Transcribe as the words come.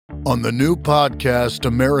On the new podcast,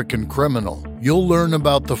 American Criminal, you'll learn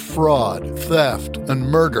about the fraud, theft, and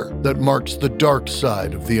murder that marks the dark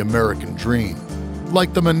side of the American dream.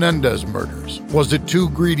 Like the Menendez murders. Was it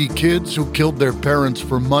two greedy kids who killed their parents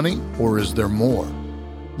for money, or is there more?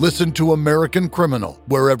 Listen to American Criminal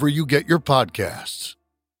wherever you get your podcasts.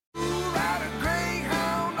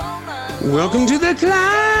 Welcome to the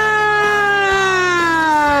climb!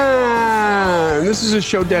 This is a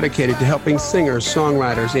show dedicated to helping singers,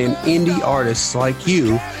 songwriters, and indie artists like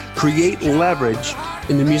you create leverage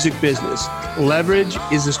in the music business. Leverage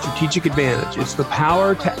is a strategic advantage. It's the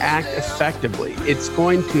power to act effectively. It's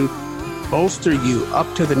going to bolster you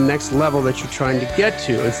up to the next level that you're trying to get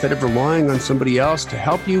to. Instead of relying on somebody else to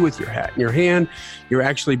help you with your hat in your hand, you're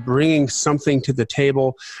actually bringing something to the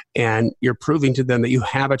table, and you're proving to them that you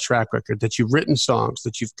have a track record, that you've written songs,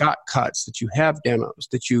 that you've got cuts, that you have demos,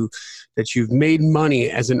 that you've made money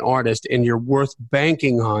as an artist and you're worth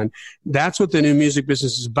banking on. That's what the new music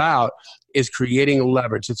business is about, is creating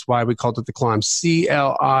leverage. That's why we called it the climb.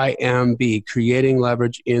 CLIMB, creating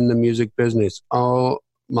leverage in the music business. Oh,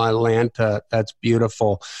 my Lanta, that's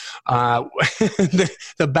beautiful. The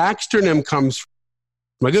Baxternym comes from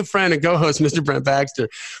my good friend and co-host, Mr. Brent Baxter.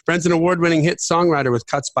 Brent's an award-winning hit songwriter with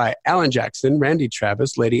cuts by Alan Jackson, Randy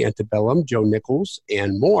Travis, Lady Antebellum, Joe Nichols,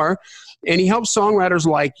 and more. And he helps songwriters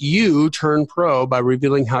like you turn pro by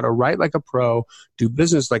revealing how to write like a pro, do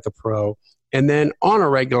business like a pro, and then on a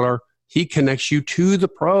regular, he connects you to the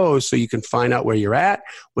pros so you can find out where you're at,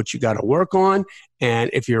 what you got to work on, and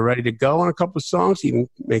if you're ready to go on a couple of songs, even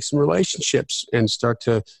make some relationships and start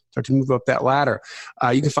to move up that ladder.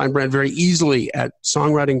 You can find Brent very easily at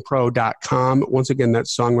songwritingpro.com. Once again,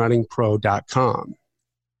 that's songwritingpro.com.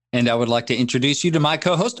 And I would like to introduce you to my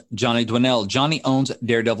co-host, Johnny Dwinell. Johnny owns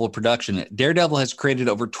Daredevil Production. Daredevil has created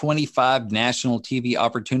over 25 national TV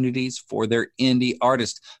opportunities for their indie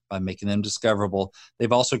artists by making them discoverable.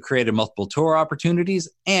 They've also created multiple tour opportunities,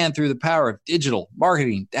 and through the power of digital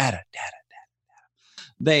marketing, data.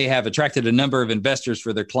 They have attracted a number of investors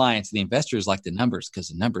for their clients. The investors like the numbers because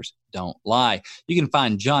the numbers don't lie. You can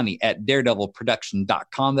find Johnny at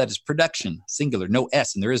daredevilproduction.com. That is production, singular, no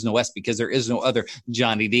S, and there is no S because there is no other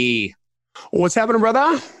Johnny D. What's happening,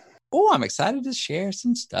 brother? Oh, I'm excited to share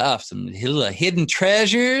some stuff, some hidden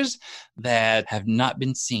treasures that have not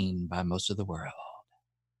been seen by most of the world.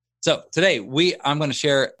 So today, I'm going to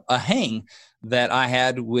share a hang that I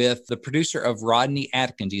had with the producer of Rodney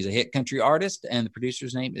Atkins. He's a hit country artist, and the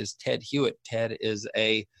producer's name is Ted Hewitt. Ted is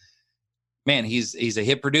he's a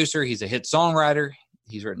hit producer. He's a hit songwriter.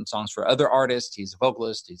 He's written songs for other artists. He's a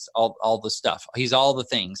vocalist. He's all the stuff. He's all the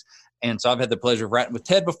things. And so I've had the pleasure of writing with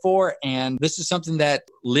Ted before, and this is something that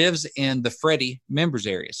lives in the Freddie members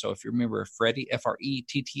area. So if you remember Freddie,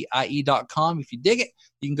 FRETTIE.com, if you dig it,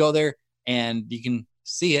 you can go there and you can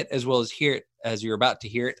see it as well as hear it as you're about to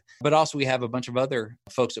hear it. But also we have a bunch of other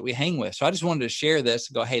folks that we hang with. So I just wanted to share this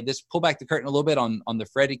and go, hey, pull back the curtain a little bit on the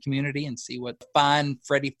Freddie community and see what fine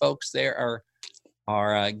Freddie folks there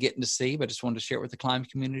are getting to see. But I just wanted to share it with the Climb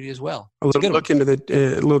community as well. A little look into the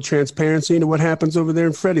little transparency into what happens over there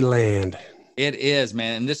in Freddie land. It is,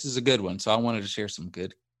 man. And this is a good one. So I wanted to share some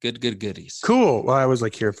good goodies. Cool. Well, I always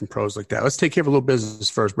like hearing from pros like that. Let's take care of a little business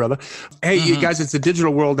first, brother. Hey, you guys, it's a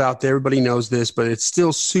digital world out there. Everybody knows this, but it's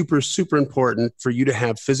still super, super important for you to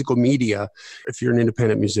have physical media if you're an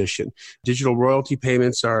independent musician. Digital royalty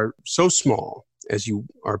payments are so small, as you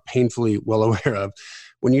are painfully well aware of.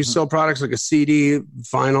 When you sell products like a CD,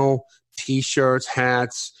 vinyl, T-shirts,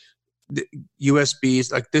 hats,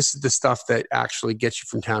 USBs, like this is the stuff that actually gets you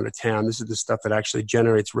from town to town. This is the stuff that actually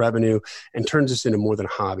generates revenue and turns this into more than a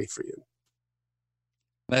hobby for you.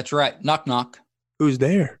 That's right. Knock, knock. Who's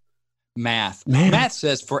there? Math. Math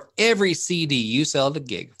says for every CD you sell at a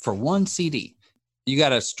gig, for one CD, you got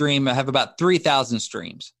to have about 3,000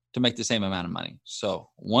 streams to make the same amount of money. So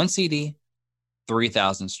one CD,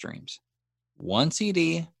 3,000 streams. One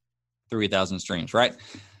CD, 3,000 streams, right?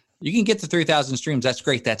 You can get to 3,000 streams. That's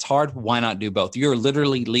great. That's hard. Why not do both? You're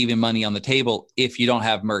literally leaving money on the table if you don't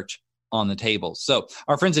have merch on the table. So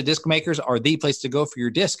our friends at Disc Makers are the place to go for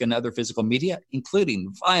your disc and other physical media,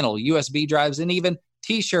 including vinyl, USB drives, and even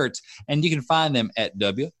T-shirts. And you can find them at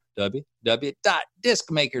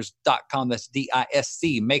www.discmakers.com. That's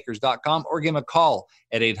DISC makers.com, or give them a call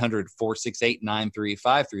at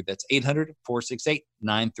 800-468-9353. That's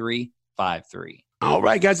 800-468-9353. All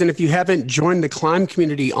right, guys. And if you haven't joined the Climb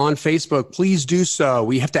community on Facebook, please do so.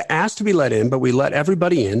 We have to ask to be let in, but we let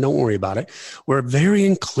everybody in. Don't worry about it. We're very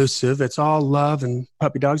inclusive. It's all love and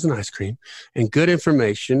puppy dogs and ice cream and good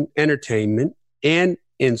information, entertainment, and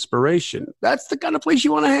inspiration. That's the kind of place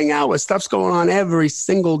you want to hang out with. Stuff's going on every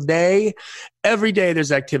single day. Every day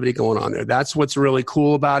there's activity going on there. That's what's really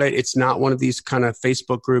cool about it. It's not one of these kind of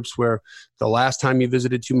Facebook groups where the last time you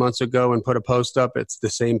visited 2 months ago and put a post up, it's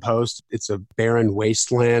the same post. It's a barren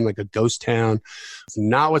wasteland, like a ghost town. It's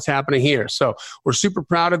not what's happening here. So we're super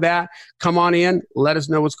proud of that. Come on in. Let us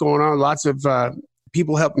know what's going on. Lots of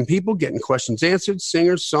people helping people, getting questions answered,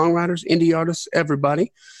 singers, songwriters, indie artists,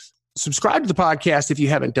 everybody. Subscribe to the podcast if you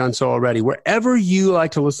haven't done so already. Wherever you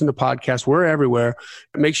like to listen to podcasts, we're everywhere.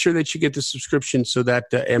 Make sure that you get the subscription so that,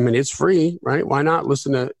 it's free, right? Why not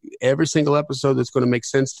listen to every single episode that's going to make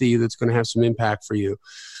sense to you, that's going to have some impact for you?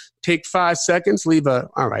 Take 5 seconds,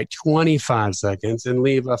 25 seconds, and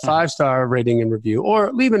leave a 5-star rating and review,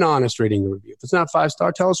 or leave an honest rating and review. If it's not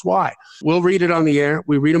 5-star, tell us why. We'll read it on the air.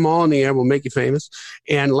 We read them all on the air. We'll make you famous.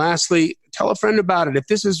 And lastly, tell a friend about it. If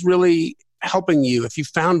this is really helping you, if you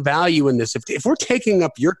found value in this, if we're taking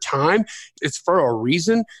up your time, it's for a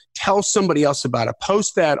reason. Tell somebody else about it.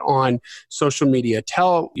 Post that on social media.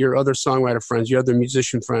 Tell your other songwriter friends, your other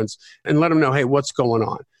musician friends, and let them know, hey, what's going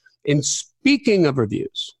on. And speaking of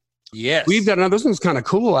reviews, yes, we've got another, this one's kind of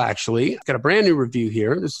cool, actually. Got a brand new review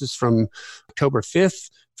here. This is from October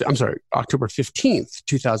 15th,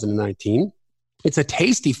 2019. It's a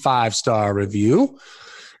tasty 5-star review.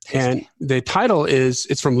 And the title is,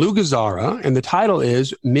 it's from Lou Gazzara, and the title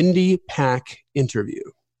is Mindy Pack Interview.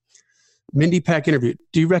 Mindy Pack Interview.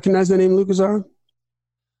 Do you recognize the name Lou Gazzara?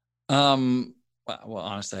 Well,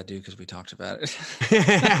 honestly, I do, because we talked about it.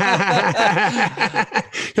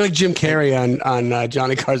 You're like Jim Carrey on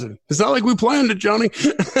Johnny Carson. It's not like we planned it, Johnny.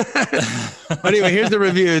 Anyway, here's the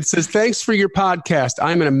review. It says, thanks for your podcast.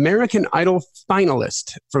 I'm an American Idol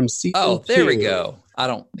finalist from season 2. Oh, there we go.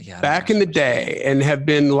 Back in the day, and have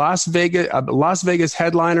been Las Vegas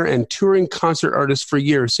headliner and touring concert artist for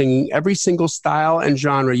years, singing every single style and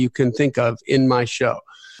genre you can think of in my show.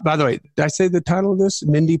 By the way, did I say the title of this?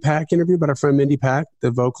 Mindy Pack Interview, about our friend Mindy Pack, the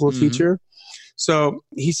vocal teacher. So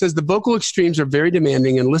he says, the vocal extremes are very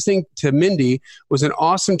demanding, and listening to Mindy was an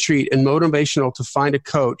awesome treat and motivational to find a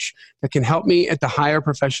coach that can help me at the higher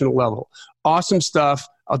professional level. Awesome stuff.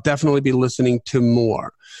 I'll definitely be listening to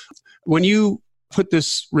more. When you put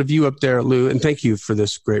this review up there, Lou, and thank you for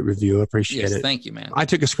this great review. I appreciate it. Thank you, man. I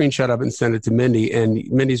took a screenshot of it and sent it to Mindy, and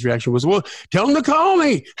Mindy's reaction was, well, tell him to call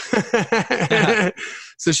me.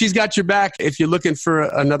 So she's got your back if you're looking for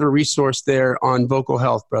another resource there on vocal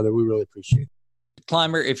health, brother. We really appreciate it.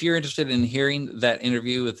 Climber, if you're interested in hearing that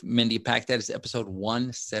interview with Mindy Pack, that is episode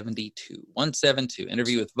 172.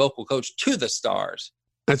 Interview with vocal coach to the stars.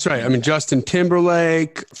 That's right. I mean, Justin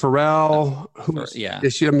Timberlake, Pharrell,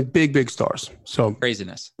 big stars. So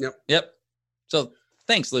craziness. Yep. So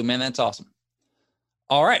thanks, Lou, man. That's awesome.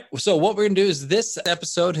 All right. So what we're going to do is, this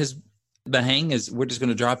episode we're just going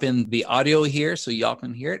to drop in the audio here so y'all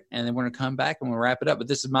can hear it. And then we're going to come back and we'll wrap it up. But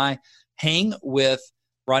this is my hang with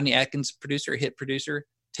Rodney Atkins hit producer,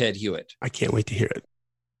 Ted Hewitt. I can't wait to hear it.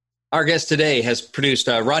 Our guest today has produced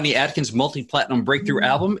Rodney Atkins' multi-platinum breakthrough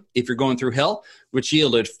album, If You're Going Through Hell, which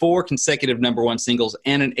yielded 4 consecutive #1 singles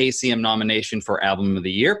and an ACM nomination for Album of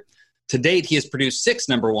the Year. To date, he has produced 6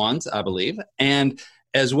 #1s, I believe, and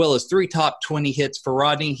as well as 3 top 20 hits for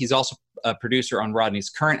Rodney. He's also a producer on Rodney's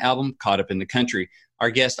current album, Caught Up in the Country. Our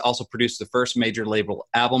guest also produced the first major label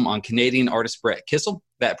album on Canadian artist Brett Kissel.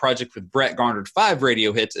 That project with Brett garnered 5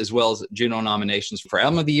 radio hits, as well as Juno nominations for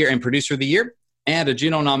Album of the Year and Producer of the Year, and a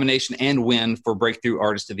Juno nomination and win for Breakthrough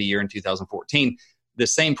Artist of the Year in 2014. The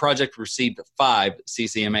same project received 5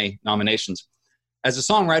 CCMA nominations. As a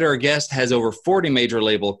songwriter, our guest has over 40 major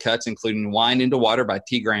label cuts, including Wine into Water by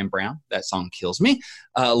T. Graham Brown. That song kills me.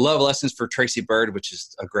 Love Lessons for Tracy Byrd, which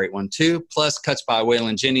is a great one too. Plus cuts by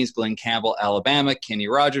Waylon Jennings, Glenn Campbell, Alabama, Kenny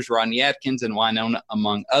Rogers, Rodney Atkins, and Winona,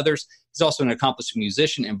 among others. He's also an accomplished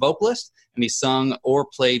musician and vocalist, and he sung or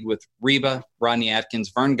played with Reba, Rodney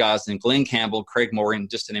Atkins, Vern Gosdin, Glenn Campbell, Craig Morgan,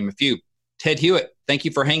 just to name a few. Ted Hewitt, thank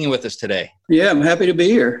you for hanging with us today. Yeah, I'm happy to be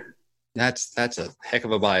here. That's a heck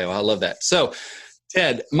of a bio. I love that. So,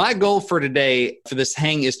 Ted, my goal for today for this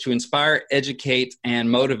hang is to inspire, educate, and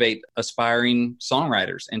motivate aspiring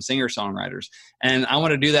songwriters and singer-songwriters. And I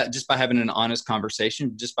want to do that just by having an honest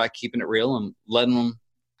conversation, just by keeping it real and letting them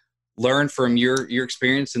learn from your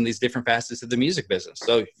experience in these different facets of the music business.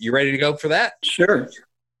 So you ready to go for that? Sure.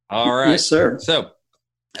 All right. Yes, sir. So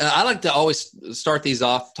I like to always start these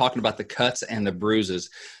off talking about the cuts and the bruises.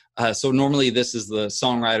 So normally this is the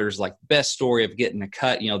songwriter's like best story of getting a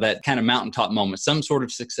cut, that kind of mountaintop moment. Some sort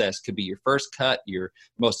of success could be your first cut, your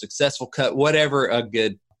most successful cut, whatever a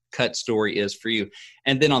good cut story is for you.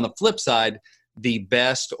 And then on the flip side, the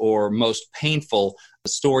best or most painful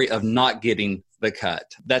story of not getting the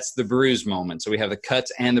cut. That's the bruise moment. So we have the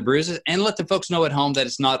cuts and the bruises, and let the folks know at home that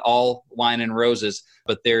it's not all wine and roses,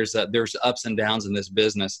 but there's ups and downs in this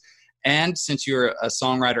business. And since you're a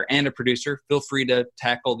songwriter and a producer, feel free to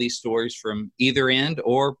tackle these stories from either end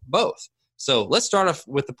or both. So let's start off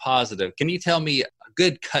with the positive. Can you tell me a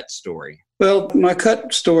good cut story? Well, my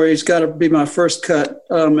cut story's got to be my first cut.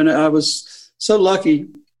 And I was so lucky.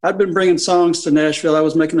 I'd been bringing songs to Nashville. I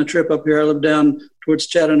was making a trip up here. I lived down towards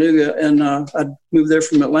Chattanooga, and I'd moved there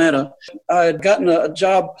from Atlanta. I had gotten a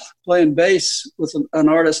job playing bass with an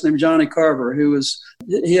artist named Johnny Carver,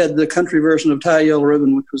 he had the country version of Tie a Yellow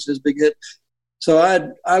Ribbon, which was his big hit. So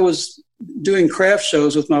I was doing craft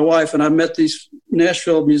shows with my wife, and I met these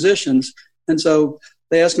Nashville musicians. And so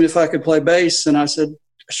they asked me if I could play bass, and I said,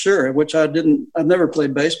 sure, which I'd never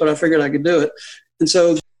played bass, but I figured I could do it. And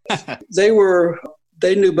so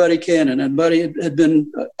they knew Buddy Cannon, and Buddy had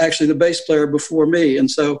been actually the bass player before me. And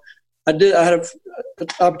so I had an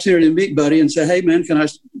opportunity to meet Buddy and say, hey, man, can I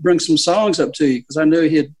bring some songs up to you? Because I knew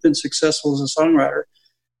he had been successful as a songwriter.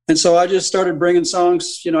 And so I just started bringing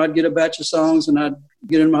songs. I'd get a batch of songs, and I'd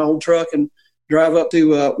get in my old truck and drive up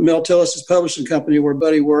to Mel Tillis's publishing company where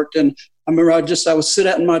Buddy worked. And I remember I would sit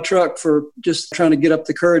out in my truck for just trying to get up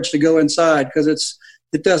the courage to go inside, because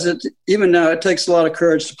it doesn't, even now, it takes a lot of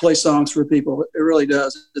courage to play songs for people. It really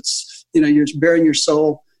does. It's, you're just bearing your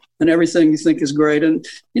soul and everything you think is great. And,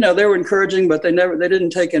 they were encouraging, but they didn't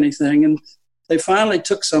take anything. And they finally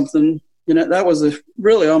took something, that was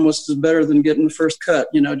really almost as better than getting the first cut,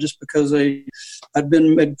 just because I'd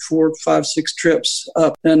been made 4, 5, 6 trips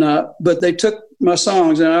up. And, but they took my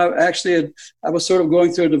songs, and I was sort of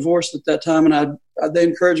going through a divorce at that time, and they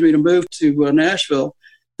encouraged me to move to Nashville.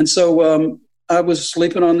 And so, I was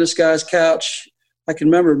sleeping on this guy's couch. I can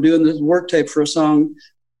remember doing this work tape for a song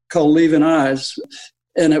called Leaving Eyes.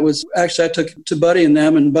 And it was actually, I took it to Buddy and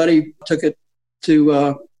them, and Buddy took it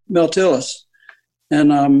to Mel Tillis.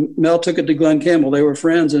 And Mel took it to Glenn Campbell. They were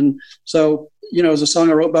friends. And so, it was a song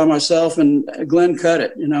I wrote by myself, and Glenn cut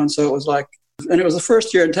it, and so it was like, and it was the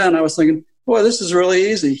first year in town. I was thinking, boy, this is really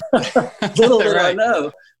easy. Little did I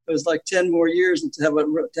know, it was like 10 more years to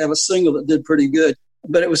have a single that did pretty good.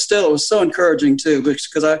 But it was so encouraging too,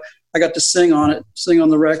 because I got to sing on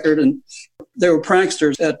the record, and there were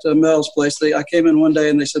pranksters at Mel's place. I came in one day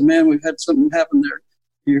and they said, man, we've had something happen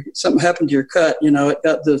there. Something happened to your cut. It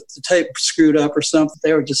got the tape screwed up or something.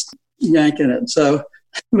 They were just yanking it. So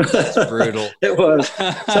that's brutal. It was.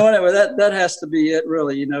 So anyway, that has to be it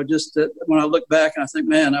really, just that when I look back and I think,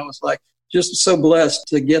 man, I was like just so blessed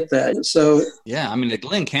to get that. So yeah, the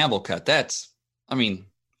Glenn Campbell cut,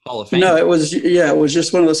 Hall of Fame. No, it was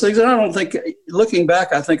just one of those things. And I don't think, looking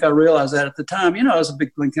back, I think I realized that at the time. I was a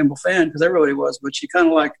big Glenn Campbell fan, because everybody was, but you kind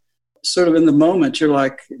of like, sort of in the moment, you're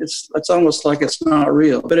like, it's almost like it's not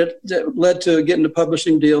real. But it led to getting a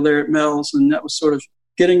publishing deal there at Mel's, and that was sort of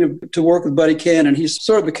getting to work with Buddy Cannon. He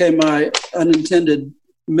sort of became my unintended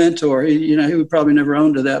mentor. He would probably never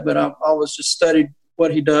own to that, but I've always just studied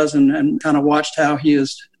what he does and kind of watched how he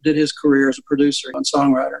did his career as a producer and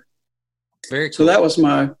songwriter. Very cool. So that was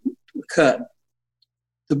my cut.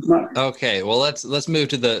 Okay, well let's move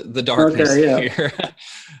to the darkness here.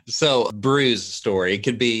 So bruise story. It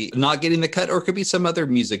could be not getting the cut, or it could be some other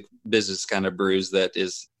music business kind of bruise that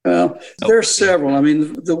is. Well, there's several.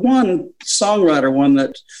 The one songwriter one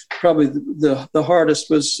that probably the hardest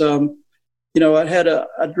was,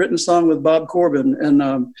 I'd written a song with Bob Corbin,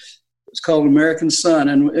 and it's called American Sun,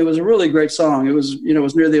 and it was a really great song. It was, it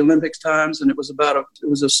was near the Olympics times, and it was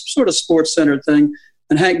a sort of sports-centered thing,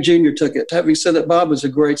 and Hank Jr. took it. Having said that, Bob was a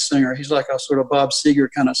great singer. He's like a sort of Bob Seger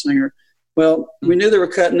kind of singer. Well, we knew they were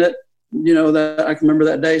cutting it, that I can remember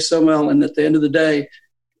that day so well, and at the end of the day,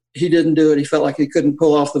 he didn't do it. He felt like he couldn't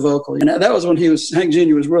pull off the vocal. And that was when Hank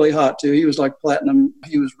Jr. was really hot too. He was like platinum.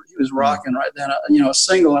 He was rocking right then. A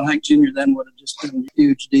single on Hank Jr. then would have just been a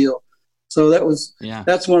huge deal. So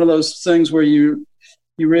that's one of those things where you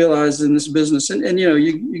realize in this business, and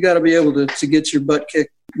you got to be able to get your butt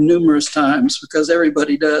kicked numerous times, because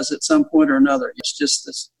everybody does at some point or another. It's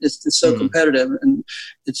just it's so competitive, and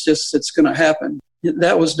it's going to happen.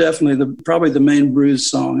 That was definitely probably the main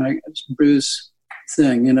bruise song, bruise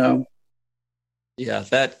thing, Yeah,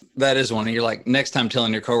 that is one. And you're like, next time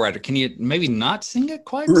telling your co-writer, can you maybe not sing it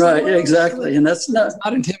quite right? So Exactly, and that's not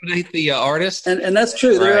intimidate the artist. And that's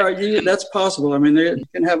true. Right. That's possible. You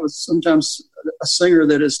can have sometimes a singer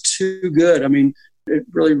that is too good. It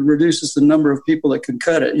really reduces the number of people that can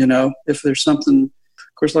cut it. If there's something,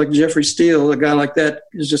 of course, like Jeffrey Steele, a guy like that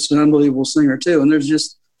is just an unbelievable singer too. And there's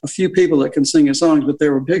just a few people that can sing his songs, but they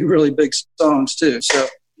were really big songs too. So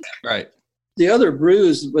right. The other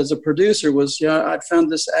bruise as a producer was, I'd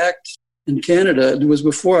found this act in Canada. It was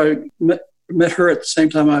before I met her at the same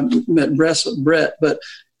time I met Brett. But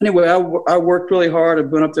anyway, I worked really hard.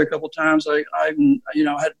 I've been up there a couple of times. I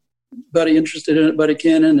had Buddy interested in it, Buddy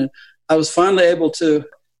Cannon, and I was finally able to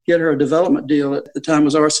get her a development deal. At the time it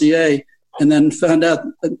was RCA, and then found out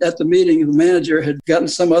at the meeting the manager had gotten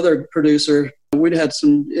some other producer. We'd had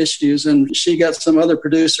some issues, and she got some other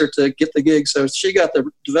producer to get the gig. So she got the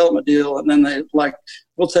development deal, and then they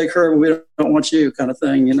we'll take her, but we don't want you, kind of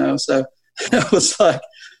thing, So it was like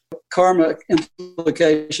karma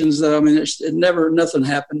implications. I mean, nothing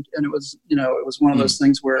happened, and it was one of those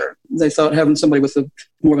things where they thought having somebody with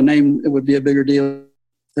more of a name, it would be a bigger deal.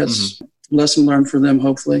 That's lesson learned for them,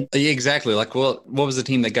 hopefully. Yeah, exactly. Like, well, what was the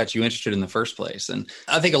team that got you interested in the first place? And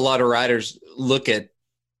I think a lot of writers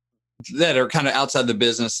that are kind of outside the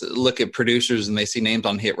business, look at producers and they see names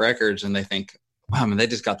on hit records and they think, wow, I mean, they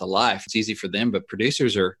just got the life. It's easy for them, but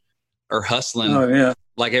producers are hustling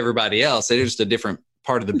like everybody else. They're just a different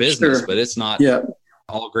part of the business, but it's not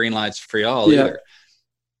all green lights for y'all either.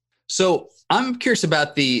 So I'm curious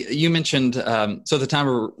about you mentioned, so at the time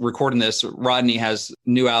we're recording this, Rodney has a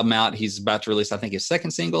new album out. He's about to release, I think, his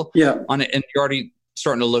second single on it. And you're already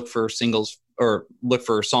starting to look for singles or look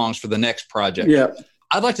for songs for the next project. Yeah.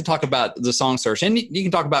 I'd like to talk about the song search, and you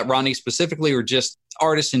can talk about Rodney specifically or just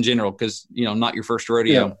artists in general, because, not your first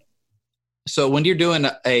rodeo. Yeah. So when you're doing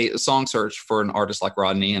a song search for an artist like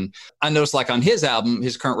Rodney, and I noticed like on his album,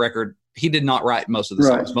 his current record, he did not write most of the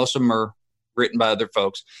songs. Most of them are written by other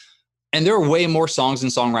folks. And there are way more songs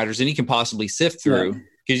and songwriters than you can possibly sift through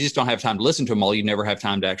because you just don't have time to listen to them all. You never have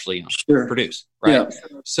time to actually produce, right? Yeah.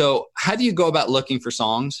 So how do you go about looking for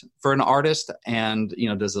songs for an artist? And,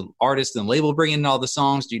 does the artist and label bring in all the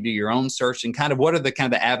songs? Do you do your own search? And kind of what are the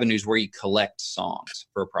kind of avenues where you collect songs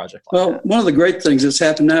for a project like that? One of the great things that's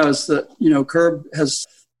happened now is that, Curb has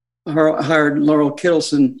hired Laurel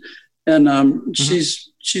Kittleson, and she's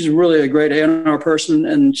really a great A&R person,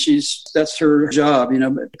 and that's her job,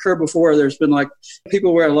 But Curb before, there's been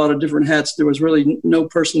people wear a lot of different hats. There was really no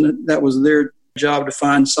person that was their job to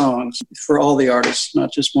find songs for all the artists,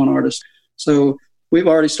 not just one artist. So we've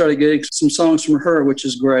already started getting some songs from her, which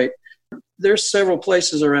is great. There's several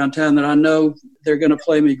places around town that I know they're going to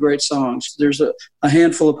play me great songs. There's a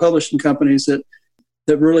handful of publishing companies that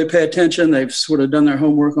really pay attention. They've sort of done their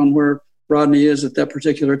homework on where Rodney is at that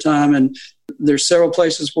particular time. And there's several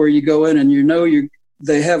places where you go in and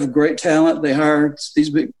they have great talent. They hire these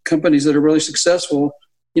big companies that are really successful.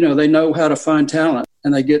 They know how to find talent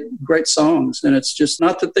and they get great songs. And it's just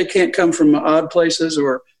not that they can't come from odd places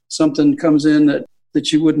or something comes in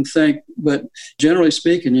that you wouldn't think. But generally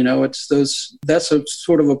speaking, that's a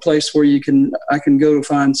sort of a place where I can go to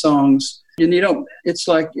find songs. And it's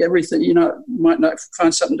like everything, might not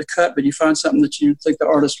find something to cut, but you find something that you think the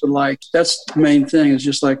artist would like. That's the main thing, is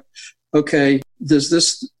just like, okay,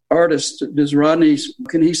 does Rodney,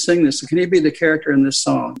 can he sing this? Can he be the character in this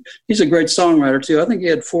song? He's a great songwriter too. I think he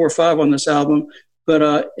had 4 or 5 on this album,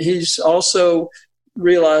 but he's also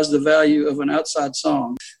realized the value of an outside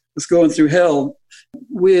song. With Going Through Hell,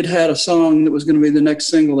 we had a song that was going to be the next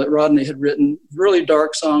single that Rodney had written. Really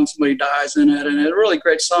dark song, somebody dies in it, and a really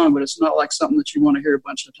great song, but it's not like something that you want to hear a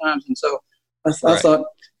bunch of times. And so I thought,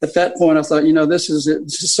 at that point, this is it.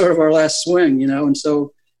 This is sort of our last swing, And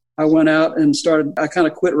so I went out and I kind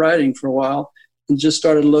of quit writing for a while and just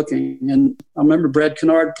started looking. And I remember Brad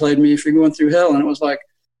Kennard played me If You're Going Through Hell, and it was like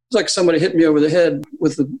somebody hit me over the head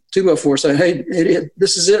with the 204 saying, hey,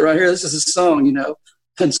 this is it right here. This is a song,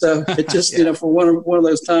 And so it just, for one of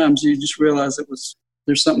those times, you just realize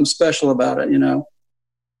there's something special about it,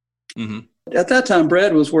 Mm-hmm. At that time,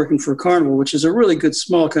 Brad was working for Carnival, which is a really good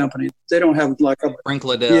small company. They don't have Frank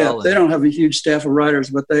Liddell. They don't have a huge staff of writers,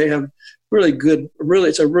 but they have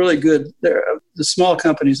it's a really good, the small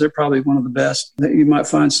companies, they're probably one of the best. You might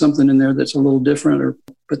find something in there that's a little different,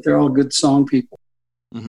 but they're all good song people.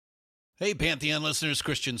 Hey, Pantheon listeners,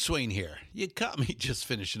 Christian Swain here. You caught me just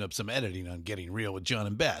finishing up some editing on Getting Real with John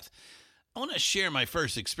and Beth. I want to share my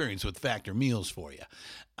first experience with Factor Meals for you.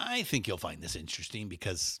 I think you'll find this interesting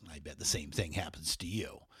because I bet the same thing happens to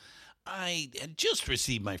you. I had just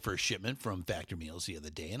received my first shipment from Factor Meals the other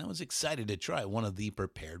day, and I was excited to try one of the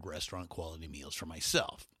prepared restaurant quality meals for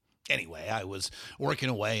myself. Anyway, I was working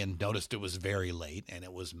away and noticed it was very late, and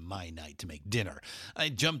it was my night to make dinner. I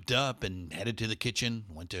jumped up and headed to the kitchen,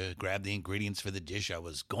 went to grab the ingredients for the dish I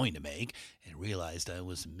was going to make, and realized I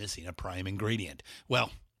was missing a prime ingredient.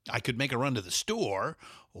 Well, I could make a run to the store,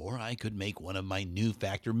 or I could make one of my new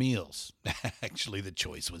Factor meals. Actually, the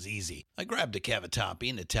choice was easy. I grabbed a cavatappi,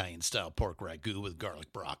 an Italian-style pork ragu with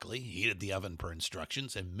garlic broccoli, heated the oven per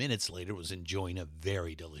instructions, and minutes later was enjoying a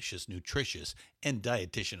very delicious, nutritious, and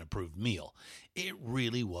dietitian-approved meal. It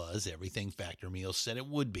really was everything Factor meals said it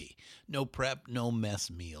would be. No prep, no mess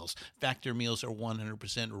meals. Factor meals are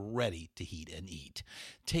 100% ready to heat and eat.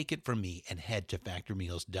 Take it from me and head to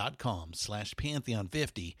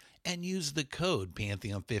factormeals.com/Pantheon50 and use the code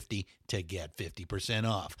Pantheon50 to get 50%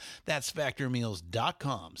 off. That's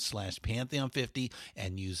factormeals.com/Pantheon50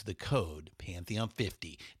 and use the code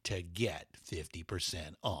Pantheon50 to get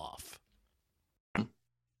 50% off.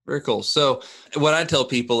 Very cool. So what I tell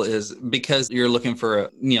people is, because you're looking for a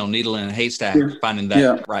needle in a haystack, finding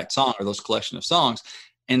that right song or those collection of songs.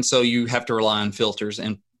 And so you have to rely on filters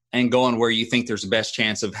and go on where you think there's the best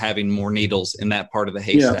chance of having more needles in that part of the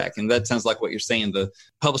haystack. And that sounds like what you're saying. The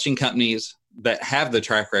publishing companies that have the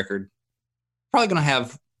track record probably going to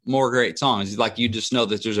have more great songs. Like, you just know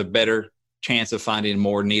that there's a better chance of finding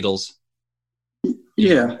more needles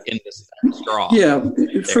in this straw.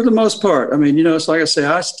 For the most part. I mean, it's like I say,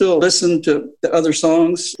 I still listen to the other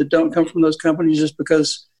songs that don't come from those companies, just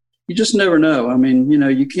because you just never know. I mean,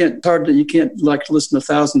 you can't like listen to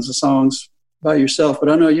thousands of songs by yourself. But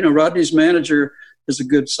I know, Rodney's manager is a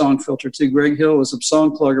good song filter too. Greg Hill was a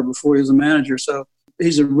song plugger before he was a manager. So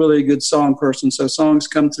he's a really good song person. So songs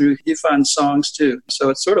come through, he finds songs too. So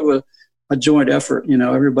it's sort of a joint effort,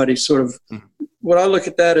 everybody sort of, what I look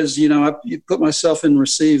at that is, I put myself in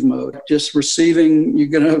receive mode, just receiving.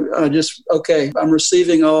 I'm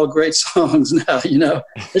receiving all great songs now,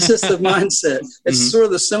 it's just the mindset. It's sort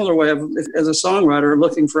of the similar way of, as a songwriter,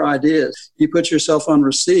 looking for ideas. You put yourself on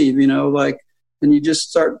receive, and you just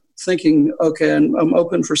start thinking, okay, and I'm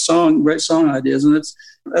open for great song ideas. And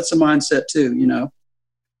that's a mindset too,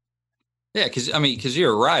 Yeah. Cause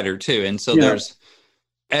you're a writer too. And so there's,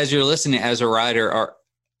 as you're listening as a writer,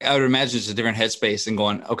 I would imagine it's a different headspace and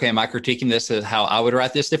going, okay, am I critiquing this as how I would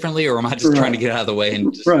write this differently? Or am I just trying to get out of the way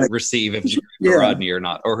and just receive if you're Rodney or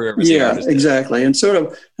not, or whoever's the artist exactly. And sort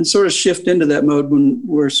of shift into that mode when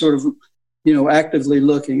we're sort of, actively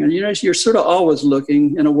looking. And, you're sort of always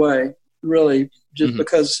looking in a way, really, just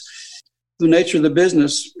because the nature of the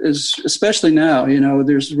business is, especially now,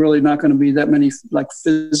 there's really not going to be that many like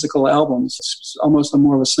physical albums. It's almost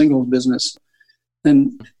more of a singles business.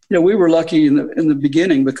 And, we were lucky in the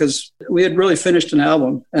beginning, because we had really finished an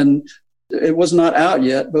album, and it was not out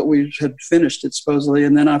yet, but we had finished it supposedly.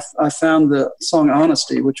 And then I found the song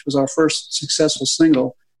Honesty, which was our first successful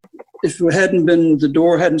single. If it hadn't been, the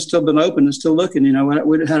door hadn't still been open and still looking,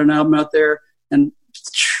 we'd have had an album out there and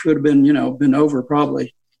it would have been, been over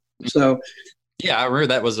probably. So. Yeah, I remember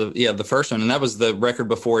that was the first one. And that was the record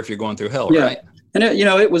before If You're Going Through Hell, right? And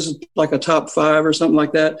it was like a top 5 or something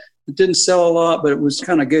like that. It didn't sell a lot, but it was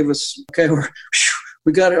kind of gave us, okay, we're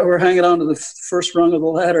hanging on to the first rung of the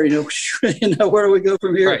ladder, where do we go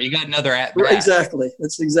from here? Right, you got another at bat. Exactly.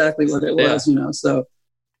 That's exactly what it was, So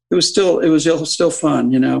it was still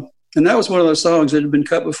fun, And that was one of those songs that had been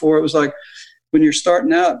cut before. It was like, when you're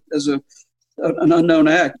starting out as an unknown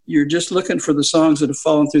act, you're just looking for the songs that have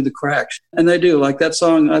fallen through the cracks. And they do. Like that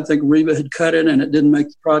song, I think Reba had cut it and it didn't make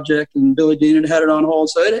the project, and Billy Dean had it on hold.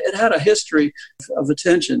 So it had a history of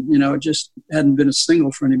attention. It just hadn't been a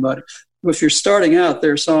single for anybody. If you're starting out,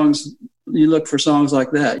 there are songs, you look for songs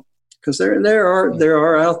like that, because there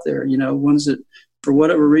are out there, ones that, for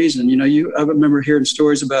whatever reason, I remember hearing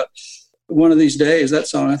stories about One of These Days, that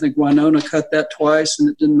song. I think Winona cut that twice and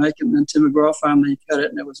it didn't make it. And then Tim McGraw finally cut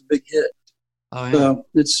it and it was a big hit. Oh, yeah. So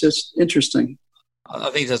it's just interesting. I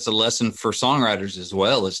think that's a lesson for songwriters as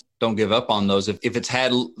well, is don't give up on those. If it's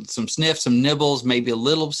had some sniffs, some nibbles, maybe a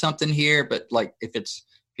little something here, but like if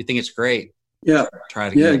you think it's great, try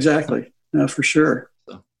it again. Yeah, exactly. No, for sure.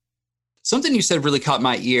 So, something you said really caught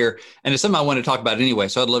my ear, and it's something I want to talk about anyway,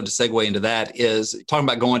 so I'd love to segue into that, is talking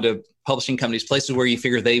about going to publishing companies, places where you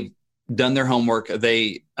figure they've done their homework,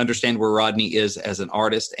 they understand where Rodney is as an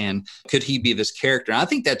artist, and could he be this character? And I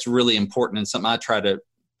think that's really important, and something I try to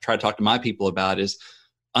talk to my people about is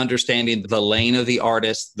understanding the lane of the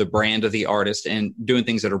artist, the brand of the artist, and doing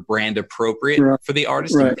things that are brand appropriate for the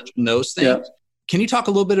artist, and those things. Yeah. Can you talk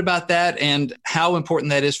a little bit about that and how important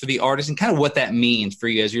that is for the artist, and kind of what that means for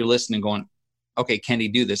you as you're listening going, okay, can he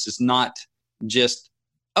do this? It's not just,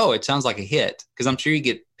 oh, it sounds like a hit, because I'm sure you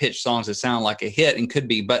get pitched songs that sound like a hit and could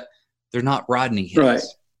be, but they're not Rodney hits. Right.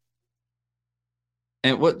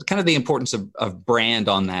 And what kind of the importance of brand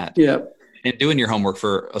on that? Yeah. And doing your homework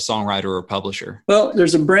for a songwriter or a publisher? Well,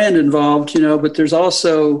 there's a brand involved, but there's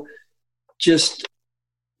also just,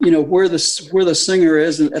 where the singer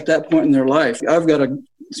is at that point in their life. I've got a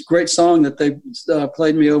It's a great song that they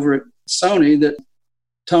played me over at Sony that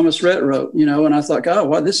Thomas Rhett wrote, and I thought, oh,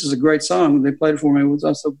 wow, this is a great song. They played it for me.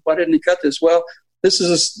 I said, why didn't he cut this? Well,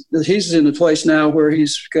 he's in a place now where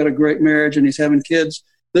he's got a great marriage and he's having kids.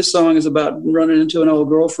 This song is about running into an old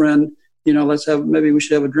girlfriend. Maybe we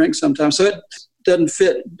should have a drink sometime. So it doesn't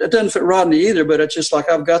fit Rodney either, but it's just like,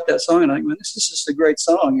 I've got that song and I think, man, this is just a great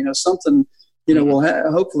song, something, will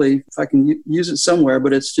hopefully if I can use it somewhere,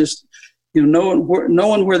 but it's just,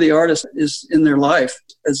 knowing where the artist is in their life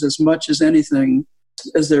as much as anything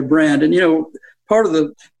as their brand. And, part of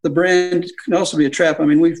the brand can also be a trap. I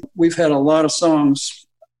mean, we've had a lot of songs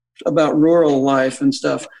about rural life and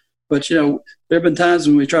stuff, but, there have been times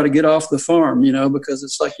when we try to get off the farm, because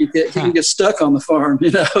it's like you can get stuck on the farm,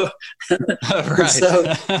 Right.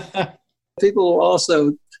 So people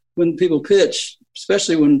also, when people pitch,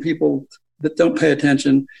 especially when people that don't pay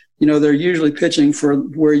attention, they're usually pitching for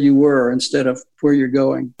where you were instead of where you're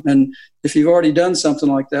going. And if you've already done something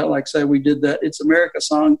like that, like say we did that It's America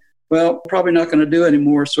song, well, probably not going to do any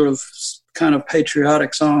more sort of kind of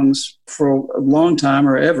patriotic songs for a long time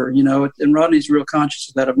or ever, and Rodney's real conscious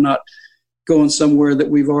of that, of not going somewhere that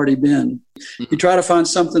we've already been. You try to find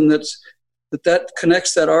something that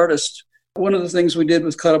connects that artist. One of the things we did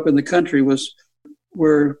with Caught Up in the Country was,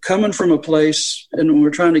 we're coming from a place and when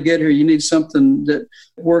we're trying to get here, you need something that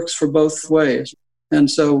works for both ways. And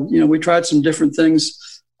so, we tried some different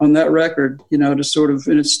things on that record, to sort of,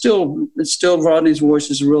 and it's still Rodney's voice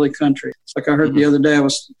is really country. It's like I heard the other day, I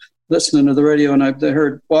was listening to the radio and I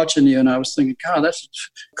heard Watching You and I was thinking, God, that's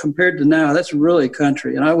compared to now, that's really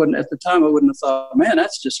country. And at the time I wouldn't have thought, man,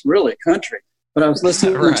 that's just really country. But I was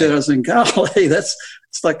listening to it, I was thinking, golly, it's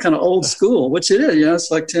like kind of old school, which it is, it's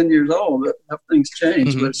like 10 years old, but how things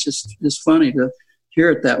change. But it's just funny to hear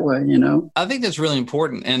it that way, I think that's really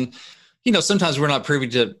important. And, sometimes we're not privy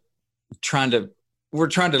to we're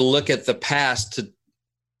trying to look at the past to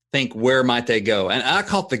think, where might they go? And I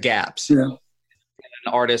call it the gaps in an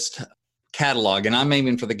artist catalog. And I'm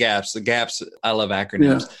aiming for the gaps. The gaps, I love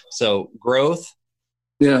acronyms. Yeah. So growth.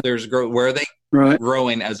 Yeah. There's growth. Where are they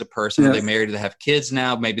growing as a person? Are they married? Do they have kids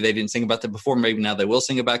now? Maybe they didn't sing about that before. Maybe now they will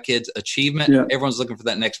sing about kids. Achievement. Yeah. Everyone's looking for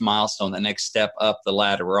that next milestone, that next step up the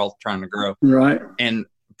ladder. We're all trying to grow. Right. And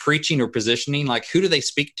preaching or positioning, like who do they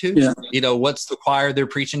speak to? Yeah. What's the choir they're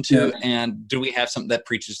preaching to? Yeah. And do we have something that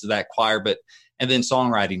preaches to that choir? And then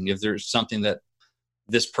songwriting, if there's something that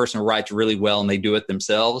this person writes really well and they do it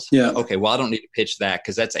themselves. Yeah. Okay, well, I don't need to pitch that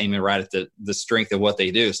because that's aiming right at the strength of what they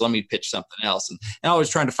do. So let me pitch something else. And always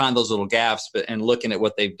trying to find those little gaps, and looking at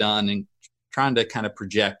what they've done and trying to kind of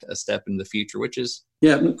project a step in the future, which is,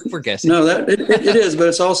 we're guessing. No, it is, but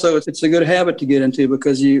it's a good habit to get into,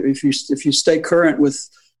 because if you stay current with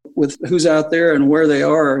who's out there and where they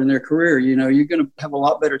are in their career, you're going to have a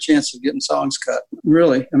lot better chance of getting songs cut.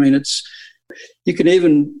 Really. I mean, you can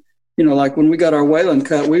even, like when we got our Waylon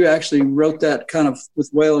cut, we actually wrote that kind of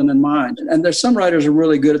with Waylon in mind. And there's some writers are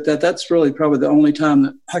really good at that. That's really probably the only time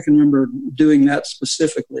that I can remember doing that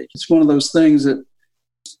specifically. It's one of those things that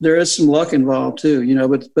there is some luck involved too,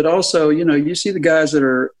 but also, you see the guys that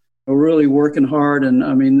are really working hard. And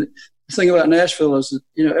I mean, the thing about Nashville is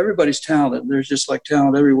that, everybody's talented. There's just like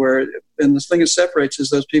talent everywhere. And the thing that separates is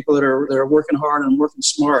those people that are working hard and working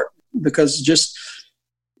smart, because just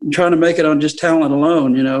trying to make it on just talent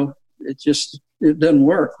alone, it doesn't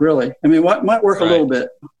work really. I mean, it might work a little bit,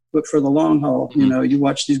 but for the long haul, you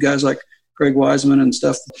watch these guys like Greg Wiseman and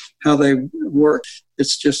stuff, how they work.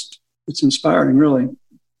 It's inspiring really.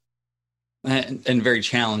 And very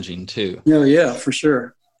challenging too. Yeah, for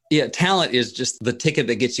sure. Yeah, talent is just the ticket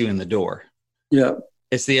that gets you in the door. Yeah.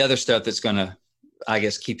 It's the other stuff that's going to, I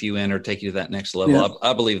guess, keep you in or take you to that next level. Yeah.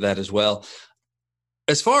 I believe that as well.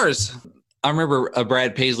 As far as, I remember a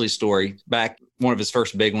Brad Paisley story back, one of his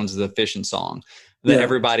first big ones, the fishing song, that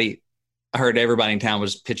I heard everybody in town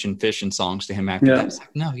was pitching fishing songs to him after that. It's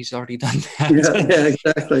like, no, he's already done that. Yeah,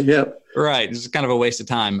 exactly. Yeah. Right. It's kind of a waste of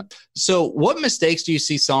time. So what mistakes do you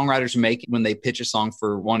see songwriters make when they pitch a song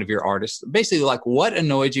for one of your artists? Basically, like, what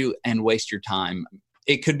annoyed you and waste your time?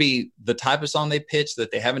 It could be the type of song they pitch,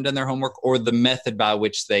 that they haven't done their homework, or the method by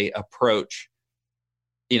which they approach.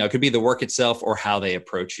 It could be the work itself or how they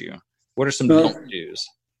approach you. What are some don't do's?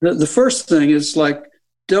 The first thing is, like,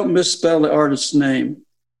 don't misspell the artist's name.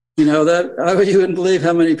 You wouldn't believe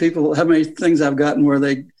how many things I've gotten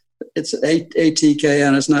where it's ATK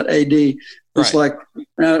and it's not AD. It's like,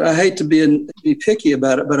 I hate to be picky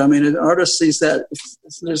about it, but I mean, an artist sees that,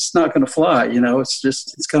 it's just not going to fly.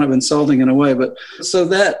 It's kind of insulting in a way. But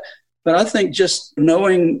I think just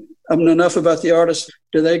knowing enough about the artist,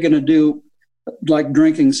 are they going to do like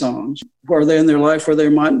drinking songs? Are they in their life where they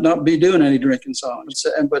might not be doing any drinking songs?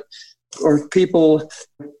 Or people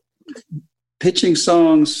pitching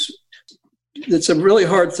songs. It's a really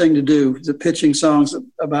hard thing to do, the pitching songs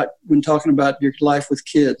about when talking about your life with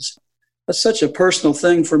kids. That's such a personal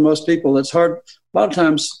thing for most people. It's hard. A lot of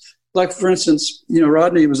times, like for instance,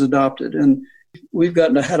 Rodney was adopted, and we've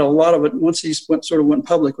had a lot of it. Once he went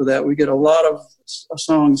public with that, we get a lot of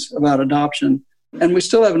songs about adoption, and we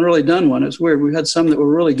still haven't really done one. It's weird. We had some that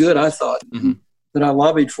were really good, I thought, that I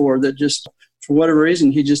lobbied for, that just for whatever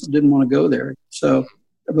reason he just didn't want to go there. So,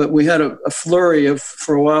 but we had a flurry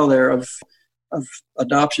for a while there of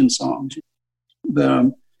adoption songs,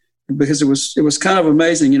 but because it was kind of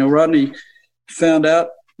amazing. Rodney found out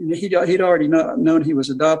he'd already known he was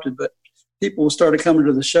adopted, but people started coming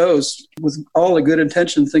to the shows with all the good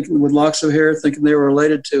intention, thinking with locks of hair, thinking they were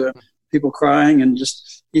related to him. People crying, and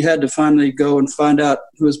just he had to finally go and find out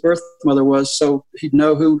who his birth mother was, so he'd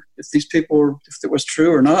know if it was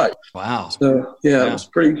true or not. Wow. So yeah. It was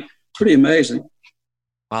pretty amazing.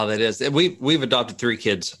 Wow, that is. We've adopted 3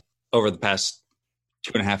 kids over the past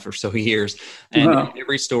 2.5 or so years, and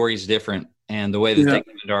every story is different, and the way that they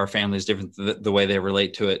come into our family is different. The way they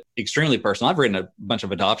relate to it, extremely personal. I've written a bunch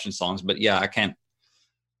of adoption songs, but I can't.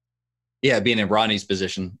 Yeah, being in Rodney's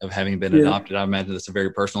position of having been adopted, I imagine that's a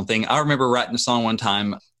very personal thing. I remember writing a song one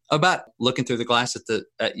time about looking through the glass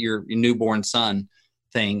at your newborn son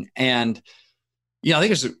thing, and I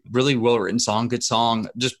think it's a really well written song, good song.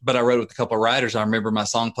 But I wrote it with a couple of writers. I remember my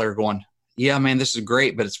song player going, "Yeah, man, this is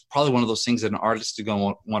great, but it's probably one of those things that an artist is going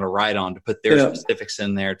to want to write on, to put their specifics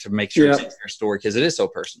in there to make sure it's in their story, because it is so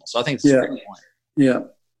personal." So I think it's a great point. Yeah.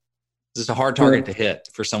 It's a hard target to hit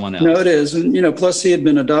for someone else. No, it is. And, plus he had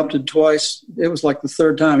been adopted twice. It was like the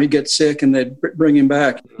third time he'd get sick and they'd bring him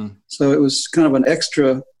back. Mm-hmm. So it was kind of an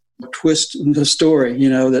extra twist in the story,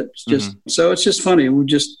 that's just, so it's just funny.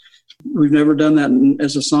 We've never done that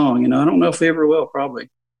as a song, I don't know if we ever will, probably.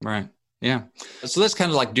 Right. Yeah. So that's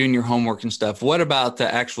kind of like doing your homework and stuff. What about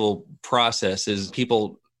the actual process? Is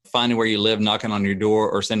people finding where you live, knocking on your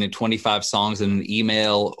door, or sending 25 songs in an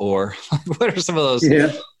email, or what are some of those?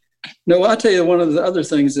 Yeah. No, I'll tell you one of the other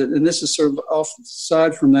things and this is sort of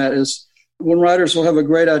aside from that, is when writers will have a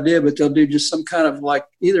great idea, but they'll do just some kind of like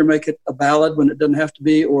either make it a ballad when it doesn't have to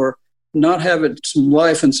be, or not have it some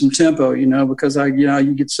life and some tempo, because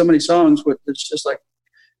you get so many songs with it's just like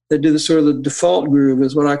they do the sort of the default groove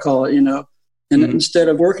is what I call it, and instead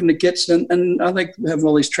of working the kits, and I think having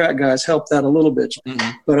all these track guys help that a little bit.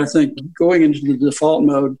 But I think going into the default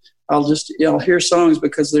mode, I'll hear songs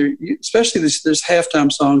because they're, especially there's halftime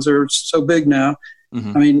songs that are so big now.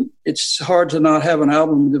 I mean, it's hard to not have an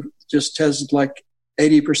album that just has like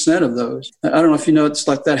 80% of those. I don't know if it's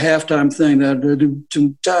like that halftime thing, that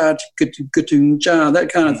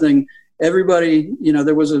kind of thing. Everybody,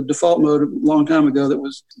 there was a default mode a long time ago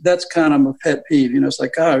that's kind of a pet peeve. It's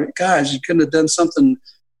like, guys, you couldn't have done something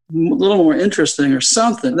a little more interesting or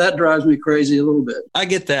something. That drives me crazy a little bit. I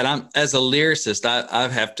get that. As a lyricist, I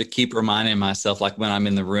have to keep reminding myself, like when I'm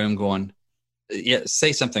in the room going,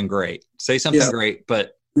 say something great,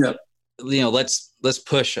 but let's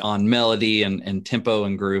push on melody and tempo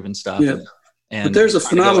and groove and stuff. Yeah. But there's a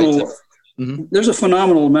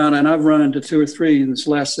phenomenal amount, and I've run into 2 or 3 in this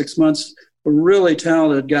last 6 months, really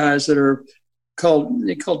talented guys that are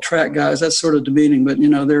called track guys. That's sort of demeaning, but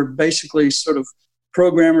they're basically sort of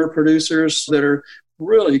programmer producers that are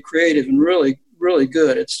really creative and really, really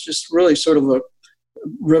good. It's just really sort of a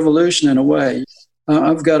revolution in a way.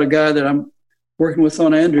 I've got a guy that I'm working with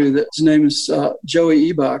on Andrew, that his name is Joey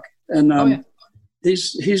Ebach, and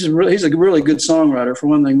he's a really good songwriter for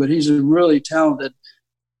one thing, but he's a really talented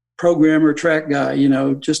programmer, track guy.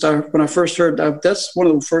 When I first heard, that's one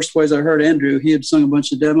of the first ways I heard Andrew. He had sung a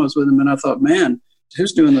bunch of demos with him, and I thought, man,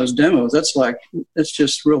 who's doing those demos? It's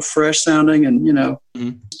just real fresh sounding, and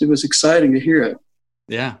it was exciting to hear it.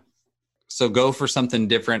 Yeah. So go for something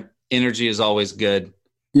different. Energy is always good.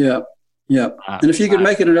 Yeah. And if you can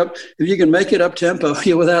make it up tempo,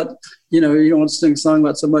 without, you don't want to sing a song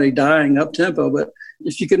about somebody dying up tempo, but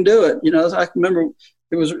if you can do it, I remember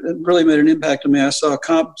it really made an impact on me. I saw a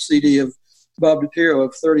comp CD of Bob DiPiero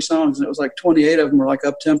of 30 songs, and it was like 28 of them were like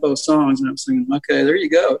up-tempo songs, and I'm thinking, okay, there you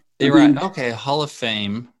go. You're right. Okay, Hall of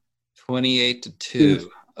Fame, 28-2. Yeah.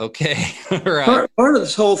 Okay, right. Part of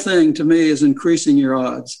this whole thing to me is increasing your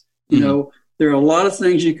odds. There are a lot of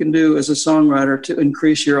things you can do as a songwriter to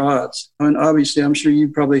increase your odds. And obviously, I'm sure you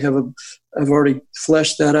probably have already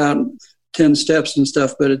fleshed that out in 10 steps and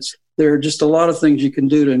stuff, but there are just a lot of things you can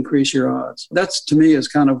do to increase your odds. That's, to me, is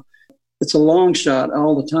it's a long shot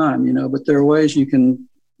all the time, but there are ways you can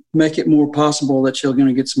make it more possible that you're going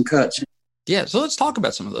to get some cuts. Yeah. So let's talk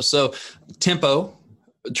about some of those. So tempo,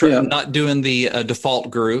 Yeah. not doing the default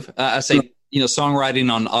groove. I say,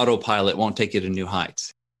 songwriting on autopilot won't take you to new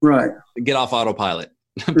heights. Right. Get off autopilot.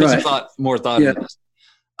 Put Right. some more thought Yeah. into this.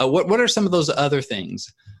 What are some of those other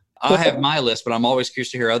things? I have my list, but I'm always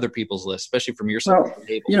curious to hear other people's lists, especially from your side of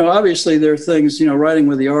the table. Obviously there are things, writing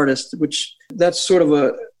with the artist, which that's sort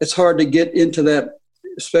of it's hard to get into that,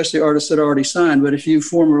 especially artists that are already signed. But if you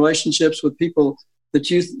form relationships with people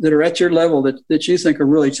that are at your level that you think are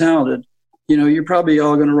really talented, you're probably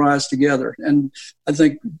all going to rise together. And I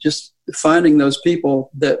think just finding those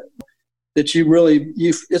people that you really,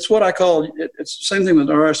 it's what I call, it's the same thing with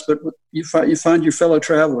artists, but you find your fellow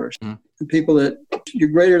travelers, mm-hmm. and people that you're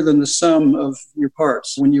greater than the sum of your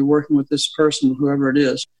parts when you're working with this person, whoever it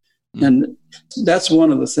is. Mm-hmm. And that's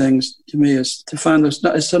one of the things to me is to find those,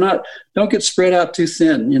 don't get spread out too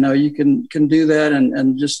thin. You can do that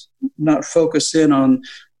and just not focus in on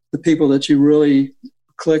the people that you really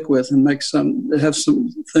click with and have some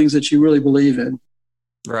things that you really believe in.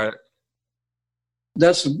 Right.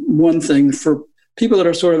 That's one thing for people that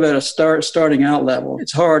are sort of at a starting out level.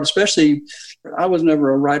 It's hard, especially I was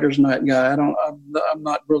never a writer's night guy. I'm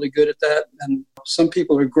not really good at that. And some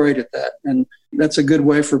people are great at that. And that's a good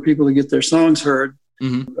way for people to get their songs heard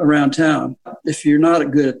mm-hmm. around town. If you're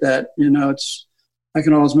not good at that, I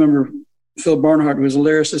can always remember Phil Barnhart, who was a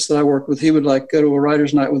lyricist that I worked with. He would go to a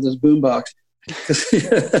writer's night with his boombox.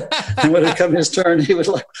 And when it come his turn, he would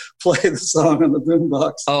play the song on the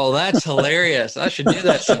boombox. Oh, that's hilarious! I should do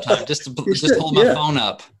that sometime. Just hold my phone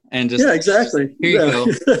up and just exactly. Here you go.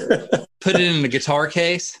 Put it in a guitar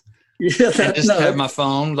case. Yeah, and just have my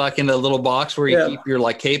phone in a little box where you keep your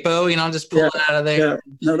capo. Just pull it out of there. Yeah.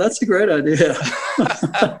 No, that's a great idea.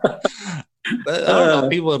 But I don't know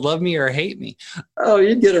if people would love me or hate me. Oh,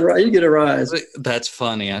 you'd get a rise. That's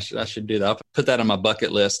funny. I should do that. I'll put that on my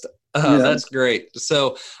bucket list. That's great.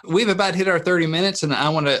 So we've about hit our 30 minutes and I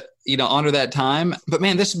want to, honor that time. But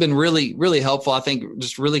man, this has been really, really helpful. I think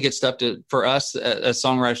just really good stuff for us as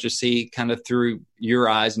songwriters to see kind of through your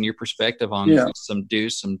eyes and your perspective on some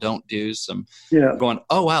do's, some don't do, some going,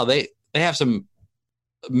 oh, wow, they have some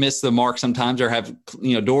miss the mark sometimes or have,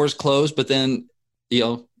 doors closed, but then,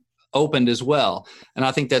 opened as well. And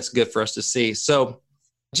I think that's good for us to see. So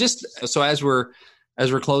as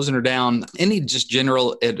we're closing her down, any just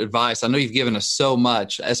general advice? I know you've given us so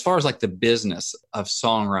much as far as the business of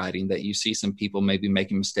songwriting that you see some people maybe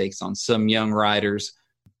making mistakes on, some young writers.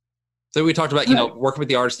 So we talked about, working with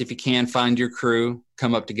the artist. If you can find your crew,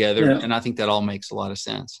 come up together. Yeah. And I think that all makes a lot of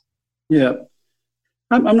sense. Yeah.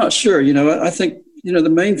 I'm not sure, I think, the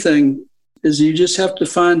main thing is you just have to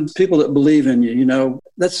find people that believe in you.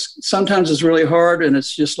 That's sometimes it's really hard and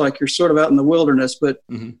it's just you're sort of out in the wilderness. But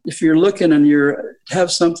mm-hmm. if you're looking and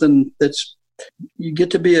have something you get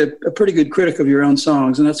to be a pretty good critic of your own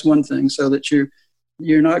songs. And that's one thing, so that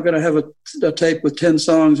you're not going to have a tape with 10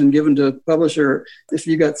 songs and given to a publisher. If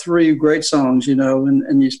you got 3 great songs,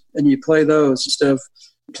 and you play those instead of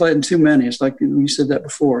playing too many, it's like you said that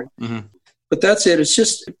before. Mm-hmm. But that's it. It's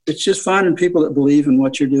just finding people that believe in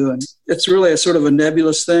what you're doing. It's really a sort of a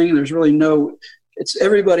nebulous thing. There's really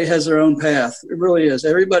everybody has their own path. It really is.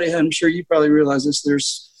 Everybody, I'm sure you probably realize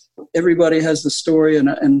this, everybody has the story.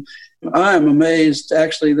 And I'm amazed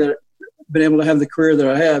actually that I've been able to have the career that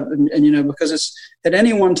I have. And because it's at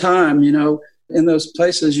any one time, in those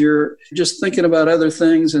places, you're just thinking about other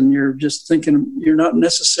things and you're not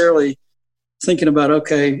necessarily thinking about,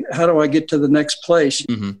 okay, how do I get to the next place?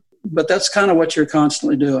 Mm-hmm. But that's kind of what you're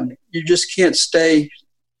constantly doing. You just can't stay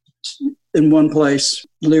in one place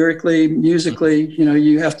lyrically, musically.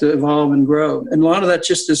 You have to evolve and grow. And a lot of that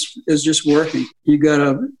just is just working. You got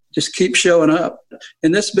to just keep showing up.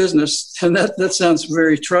 In this business, and that sounds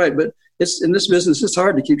very trite, but in this business, it's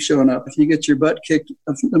hard to keep showing up. If you get your butt kicked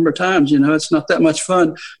a number of times, it's not that much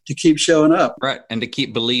fun to keep showing up. Right. And to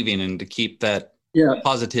keep believing and to keep that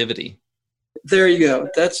positivity. There you go.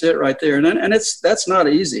 That's it right there. And that's not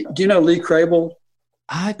easy. Do you know Lee Crable?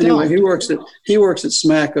 I don't. Anyway, he works at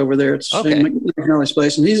Smack over there at Shane McNally's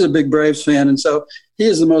place, and he's a big Braves fan. And so he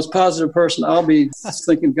is the most positive person. I'll be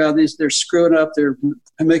thinking, God, they're screwing up. They're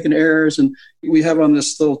making errors. And we have on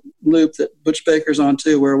this little loop that Butch Baker's on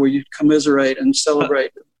too, where we commiserate and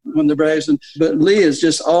celebrate when the Braves. But Lee is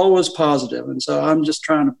just always positive. And so I'm just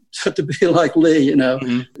trying to be like Lee,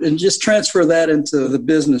 mm-hmm. and just transfer that into the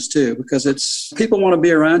business too, because people want to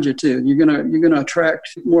be around you too. You're going to attract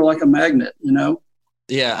more like a magnet,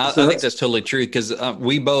 Yeah, I think that's totally true, because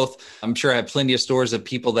we both, I'm sure, have plenty of stories of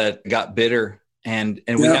people that got bitter and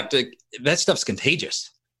we have to, that stuff's contagious.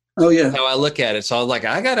 Oh yeah. That's how I look at it. So I was like,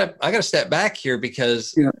 I gotta step back here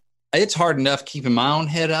because it's hard enough keeping my own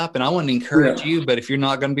head up, and I want to encourage you, but if you're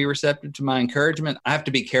not going to be receptive to my encouragement, I have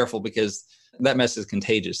to be careful because that mess is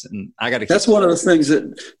contagious, and I got to. That's one of the things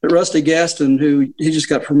that Rusty Gaston, who he just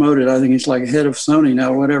got promoted. I think he's like head of Sony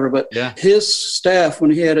now, or whatever. But his staff,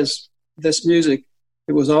 when he had this music,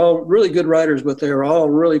 it was all really good writers, but they were all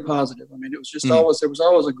really positive. I mean, it was just there was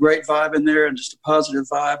always a great vibe in there and just a positive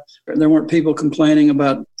vibe. And there weren't people complaining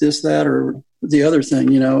about this, that, or the other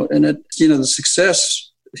thing, and the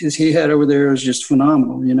success he had over there is just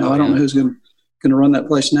phenomenal. I don't know who's going to run that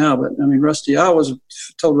place now, but I mean, Rusty, I always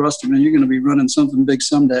told Rusty, man, you're going to be running something big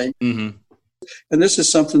someday. Mm-hmm. And this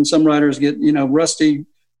is something some writers get, Rusty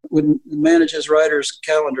would manage his writer's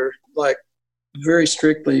calendar like very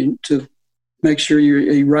strictly to make sure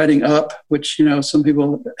you're writing up, which, some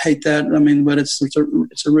people hate that. I mean, but it's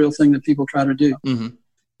a real thing that people try to do.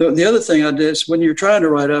 Mm-hmm. The other thing I did is when you're trying to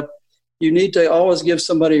write up, you need to always give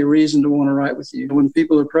somebody a reason to want to write with you. When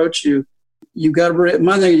people approach you, you got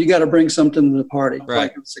to bring something to the party. Right.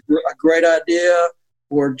 Like it's a great idea,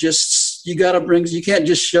 or just you can't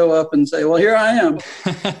just show up and say, well, here I am.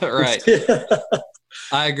 Right.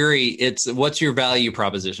 I agree. It's what's your value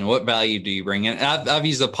proposition? What value do you bring in? I've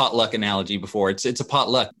used a potluck analogy before. It's a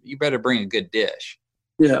potluck. You better bring a good dish.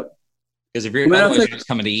 Yeah. Because if otherwise you're just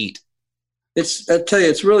coming to eat. I tell you,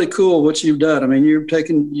 it's really cool what you've done. I mean, you're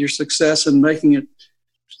taking your success and making it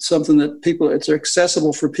something that it's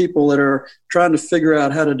accessible for people that are trying to figure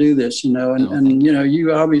out how to do this, and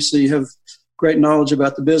you obviously have great knowledge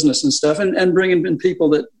about the business and stuff, and bringing in people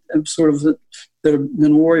that have that have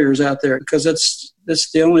been warriors out there, because that's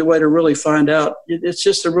the only way to really find out. It's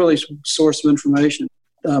just a really source of information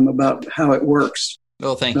about how it works.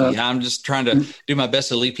 Well, thank you. I'm just trying to do my best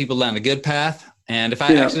to lead people down a good path. And if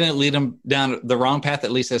I accidentally lead them down the wrong path,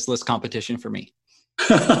 at least that's less competition for me.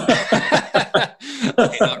 Okay,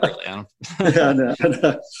 not really. No.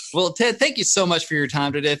 Well, Ted, thank you so much for your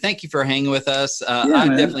time today. Thank you for hanging with us. I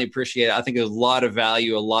definitely appreciate it. I think there's a lot of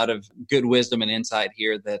value, a lot of good wisdom and insight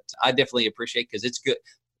here that I definitely appreciate, because it's good.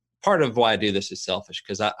 Part of why I do this is selfish,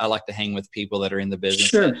 because I like to hang with people that are in the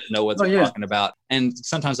business and know what they're talking about. And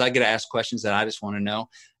sometimes I get to ask questions that I just want to know.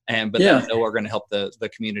 But I know we're going to help the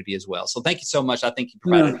community as well. So thank you so much. I think you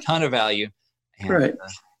provided a ton of value. And, Great.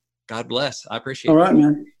 God bless. I appreciate it. All right,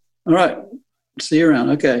 man. All right. See you around.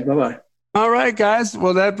 Okay. Bye-bye. All right, guys.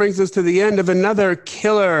 Well, that brings us to the end of another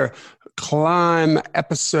killer Climb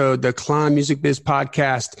episode, the Climb Music Biz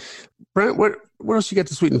podcast. Brent, what else you got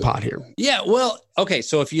to sweeten the pot here? Yeah, well, okay.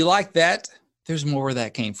 So if you like that, there's more where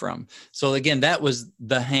that came from. So again, that was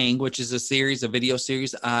The Hang, which is a video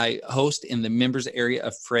series I host in the members area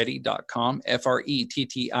of Frettie.com,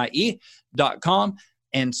 FRETTIE.com.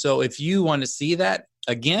 And so if you want to see that,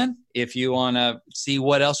 again, if you want to see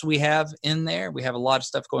what else we have in there, we have a lot of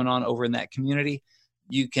stuff going on over in that community.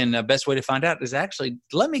 You can, best way to find out is actually,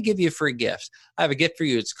 let me give you a free gift. I have a gift for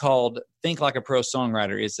you. It's called Think Like a Pro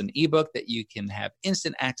Songwriter. It's an ebook that you can have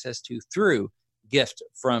instant access to through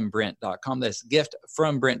giftfrombrent.com. That's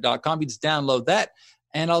giftfrombrent.com. You just download that,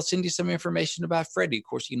 and I'll send you some information about Frettie. Of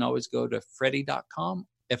course, you can always go to Frettie.com,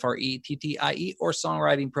 FRETTIE, or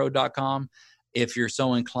songwritingpro.com if you're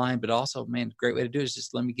so inclined. But also, man, great way to do it is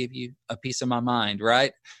just let me give you a piece of my mind,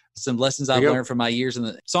 right? Some lessons I've learned from my years in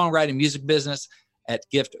the songwriting music business at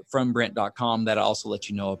giftfrombrent.com. That also let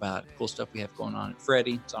you know about cool stuff we have going on at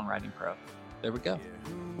Frettie, Songwriting Pro. There we go.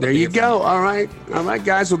 There you go. All right,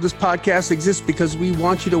 guys. Well, this podcast exists because we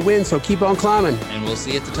want you to win. So keep on climbing. And we'll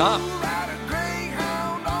see you at the top.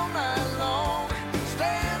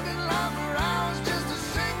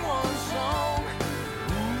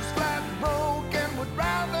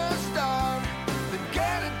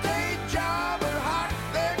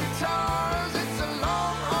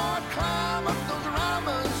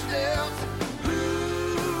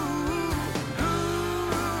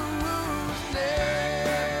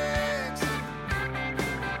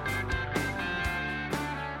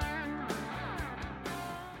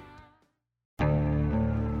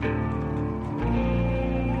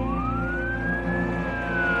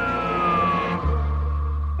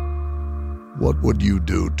 What would you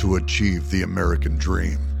do to achieve the American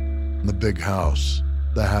dream? The big house,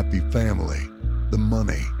 the happy family, the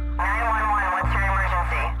money. 911, what's your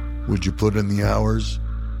emergency? Would you put in the hours?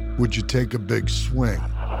 Would you take a big swing?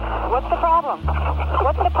 What's the problem?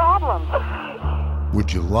 What's the problem?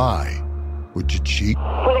 Would you lie? Would you cheat?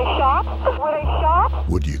 Were they shot? Were they shot?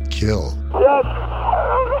 Would you kill? Yes.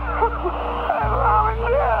 My mom is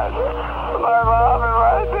dead. My mom is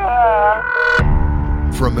right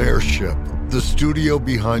there. From Airship, the studio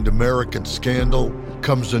behind American Scandal,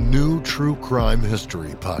 comes a new true crime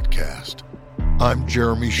history podcast. I'm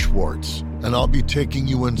Jeremy Schwartz, and I'll be taking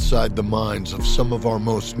you inside the minds of some of our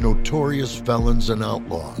most notorious felons and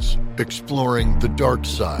outlaws, exploring the dark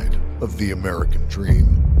side of the American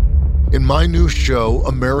dream. In my new show,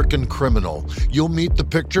 American Criminal, you'll meet the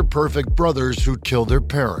picture-perfect brothers who'd kill their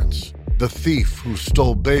parents, the thief who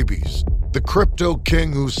stole babies, the crypto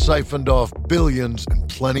king who siphoned off billions, and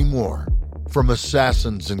plenty more. From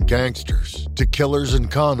assassins and gangsters to killers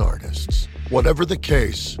and con artists. Whatever the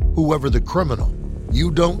case, whoever the criminal,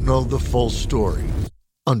 you don't know the full story.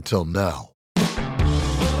 Until now.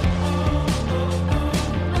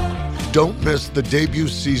 Don't miss the debut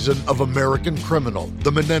season of American Criminal,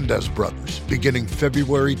 The Menendez Brothers, beginning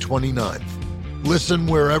February 29th. Listen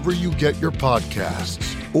wherever you get your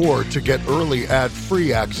podcasts, or to get early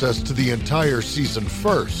ad-free access to the entire season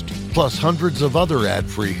first, plus hundreds of other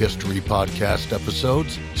ad-free history podcast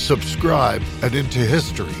episodes, subscribe at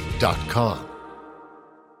IntoHistory.com.